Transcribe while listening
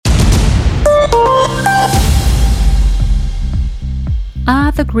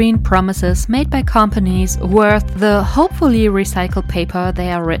Are the green promises made by companies worth the hopefully recycled paper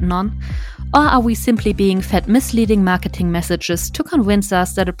they are written on? Or are we simply being fed misleading marketing messages to convince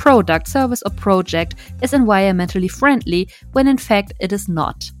us that a product, service, or project is environmentally friendly when in fact it is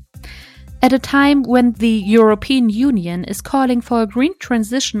not? At a time when the European Union is calling for a green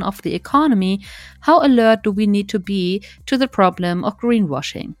transition of the economy, how alert do we need to be to the problem of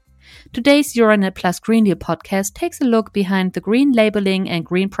greenwashing? Today's Euronet Plus Green Deal podcast takes a look behind the green labeling and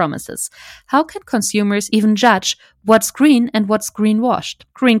green promises. How can consumers even judge what's green and what's greenwashed?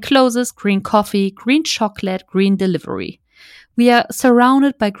 Green clothes, green coffee, green chocolate, green delivery. We are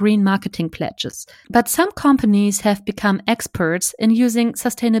surrounded by green marketing pledges, but some companies have become experts in using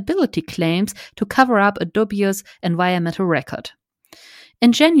sustainability claims to cover up a dubious environmental record.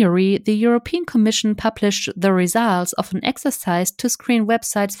 In January, the European Commission published the results of an exercise to screen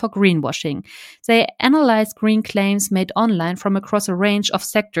websites for greenwashing. They analyzed green claims made online from across a range of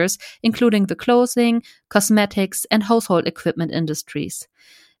sectors, including the clothing, cosmetics, and household equipment industries.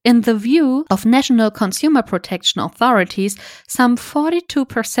 In the view of national consumer protection authorities, some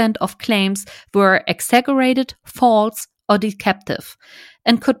 42% of claims were exaggerated, false, or deceptive,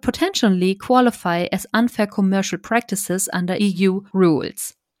 and could potentially qualify as unfair commercial practices under EU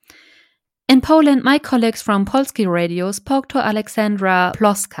rules. In Poland, my colleagues from Polski Radio spoke to Aleksandra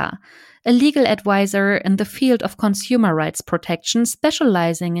Ploska, a legal advisor in the field of consumer rights protection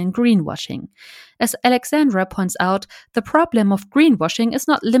specializing in greenwashing. As Aleksandra points out, the problem of greenwashing is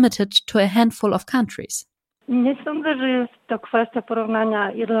not limited to a handful of countries. Nie sądzę, że jest to kwestia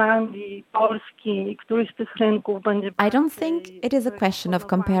porównania Irlandii, Polski i któryś z tych rynków będzie... I don't think it is a question of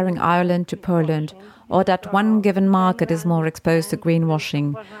comparing Ireland to Poland or that one given market is more exposed to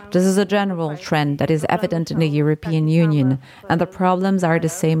greenwashing. This is a general trend that is evident in the European Union, and the problems are the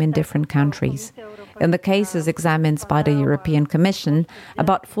same in different countries. In the cases examined by the European Commission,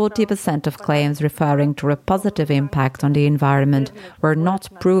 about 40% of claims referring to a positive impact on the environment were not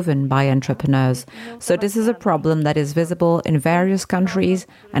proven by entrepreneurs. So this is a problem that is visible in various countries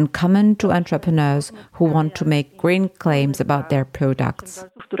and common to entrepreneurs who want to make green claims about their products.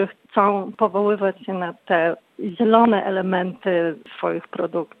 Chcą powoływać się na te zielone elementy swoich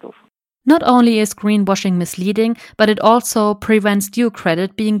produktów. Not only is greenwashing misleading, but it also prevents due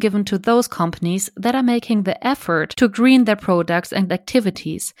credit being given to those companies that are making the effort to green their products and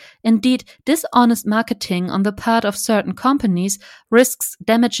activities. Indeed, dishonest marketing on the part of certain companies risks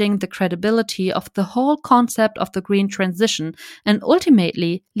damaging the credibility of the whole concept of the green transition and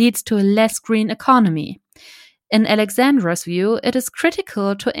ultimately leads to a less green economy. In Aleksandra's view, it is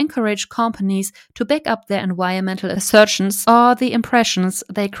critical to encourage companies to back up their environmental assertions or the impressions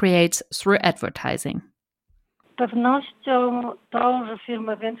they create through advertising. Pewnością to, że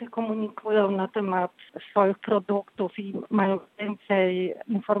firmy więcej komunikują na temat swoich produktów i mają więcej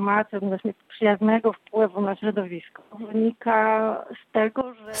informacji odnośnie przyjaznego wpływu na środowisko, wynika z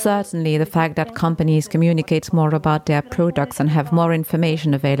tego, że... Certainly, the fact that companies communicate more about their products and have more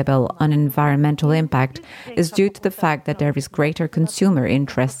information available on environmental impact is due to the fact that there is greater consumer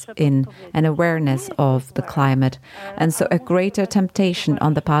interest in and awareness of the climate, and so a greater temptation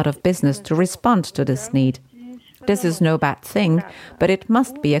on the part of business to respond to this need. This is no bad thing, but it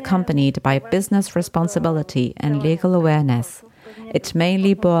must be accompanied by business responsibility and legal awareness. It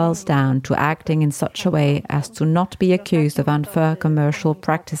mainly boils down to acting in such a way as to not be accused of unfair commercial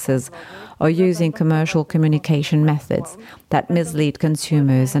practices or using commercial communication methods that mislead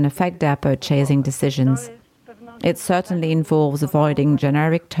consumers and affect their purchasing decisions. It certainly involves avoiding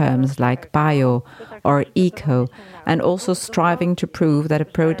generic terms like bio or eco, and also striving to prove that a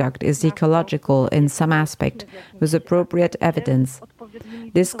product is ecological in some aspect with appropriate evidence.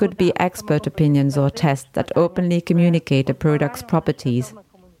 This could be expert opinions or tests that openly communicate a product's properties.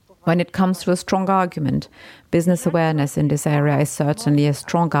 When it comes to a strong argument, business awareness in this area is certainly a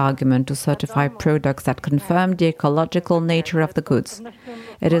strong argument to certify products that confirm the ecological nature of the goods.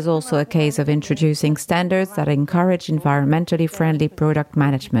 It is also a case of introducing standards that encourage environmentally friendly product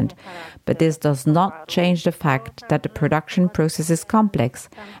management. But this does not change the fact that the production process is complex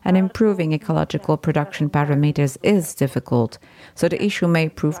and improving ecological production parameters is difficult, so the issue may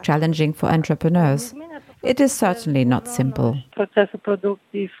prove challenging for entrepreneurs. It is certainly not simple. Procesu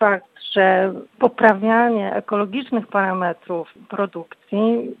produkcji, fakt, że poprawianie ekologicznych parametrów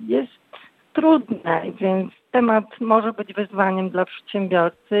produkcji jest trudne, więc temat może być wyzwaniem dla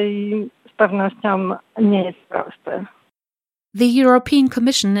przedsiębiorcy i z pewnością nie jest prosty. The European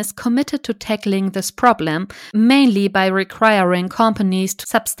Commission is committed to tackling this problem, mainly by requiring companies to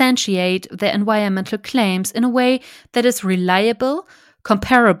substantiate their environmental claims in a way that is reliable,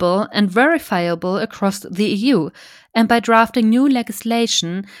 comparable and verifiable across the EU, and by drafting new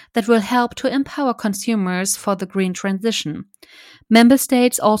legislation that will help to empower consumers for the green transition. Member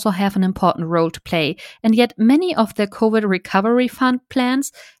states also have an important role to play, and yet many of their COVID recovery fund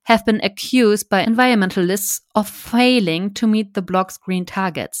plans have been accused by environmentalists of failing to meet the bloc's green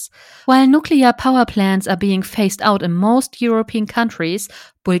targets. While nuclear power plants are being phased out in most European countries,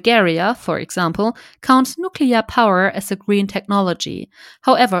 Bulgaria, for example, counts nuclear power as a green technology.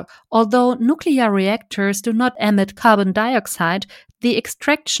 However, although nuclear reactors do not emit carbon dioxide, the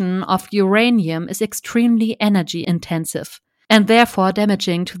extraction of uranium is extremely energy intensive and therefore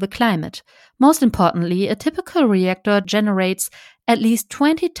damaging to the climate. Most importantly, a typical reactor generates at least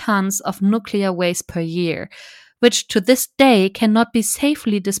 20 tons of nuclear waste per year, which to this day cannot be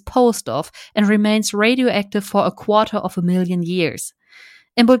safely disposed of and remains radioactive for 250,000 years.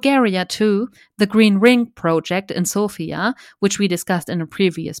 In Bulgaria, too, the Green Ring project in Sofia, which we discussed in a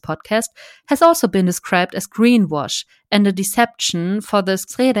previous podcast, has also been described as greenwash and a deception for the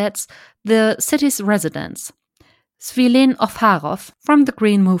Sredets, the city's residents. Svilin Ofarov from the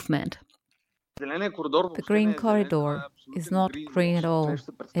Green Movement. The Green Corridor is not green at all.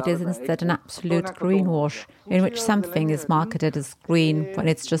 It is instead an absolute greenwash, in which something is marketed as green when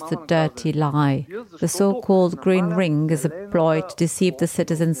it's just a dirty lie. The so-called Green Ring is a ploy to deceive the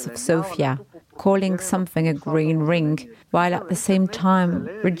citizens of Sofia, calling something a green ring, while at the same time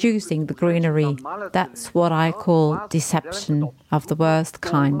reducing the greenery. That's what I call deception of the worst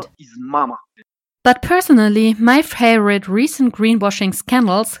kind. But personally, my favorite recent greenwashing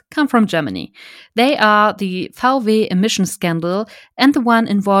scandals come from Germany. They are the VW emission scandal and the one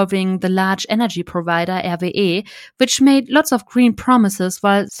involving the large energy provider RWE, which made lots of green promises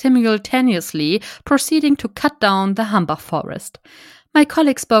while simultaneously proceeding to cut down the Hambach forest. My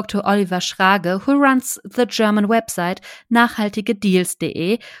colleague spoke to Oliver Schrage, who runs the German website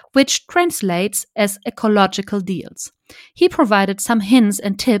nachhaltigedeals.de, which translates as ecological deals. He provided some hints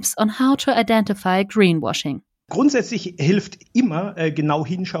and tips on how to identify greenwashing. Grundsätzlich hilft immer genau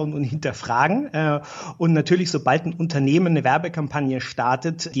hinschauen und hinterfragen. Und natürlich, sobald ein Unternehmen eine Werbekampagne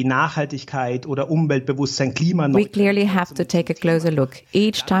startet, die Nachhaltigkeit oder Umweltbewusstsein, We clearly have to take a closer look.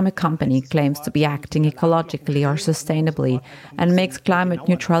 Each time a company claims to be acting ecologically or sustainably and makes climate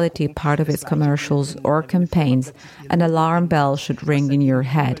neutrality part of its commercials or campaigns, an alarm bell should ring in your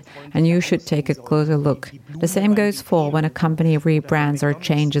head and you should take a closer look. The same goes for when a company rebrands or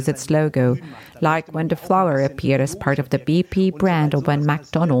changes its logo, like when the flower appeared as part of the BP brand or when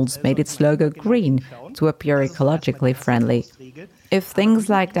McDonald's made its logo green to appear ecologically friendly. If things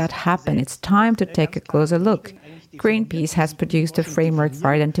like that happen, it's time to take a closer look. Greenpeace has produced a framework for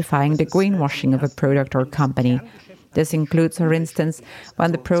identifying the greenwashing of a product or company. This includes, for instance,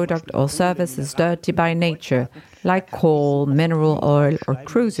 when the product or service is dirty by nature, like coal, mineral oil, or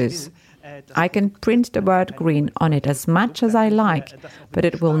cruises. I can print the word green on it as much as I like, but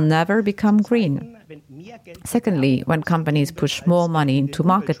it will never become green. Secondly, when companies push more money into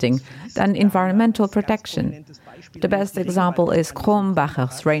marketing than environmental protection. The best example is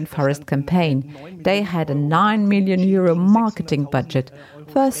Kronbacher's rainforest campaign. They had a €9 million marketing budget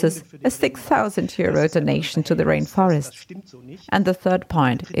versus a €6,000 donation to the rainforest. And the third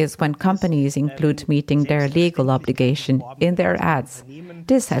point is when companies include meeting their legal obligation in their ads.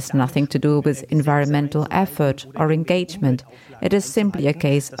 This has nothing to do with environmental effort or engagement. It is simply a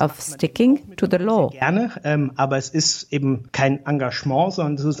case of sticking to the law. Aber es ist eben kein Engagement,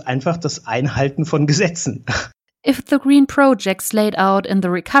 sondern es ist einfach das Einhalten von Gesetzen. If the green projects laid out in the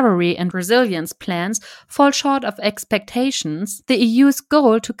recovery and resilience plans fall short of expectations, the EU's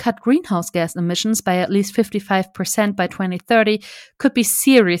goal to cut greenhouse gas emissions by at least 55% by 2030 could be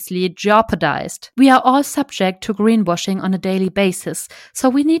seriously jeopardized. We are all subject to greenwashing on a daily basis, so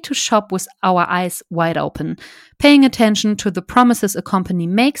we need to shop with our eyes wide open, paying attention to the promises a company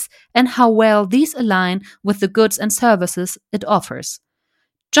makes and how well these align with the goods and services it offers.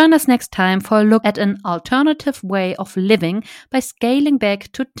 Join us next time for a look at an alternative way of living by scaling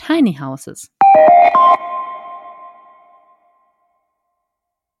back to tiny houses.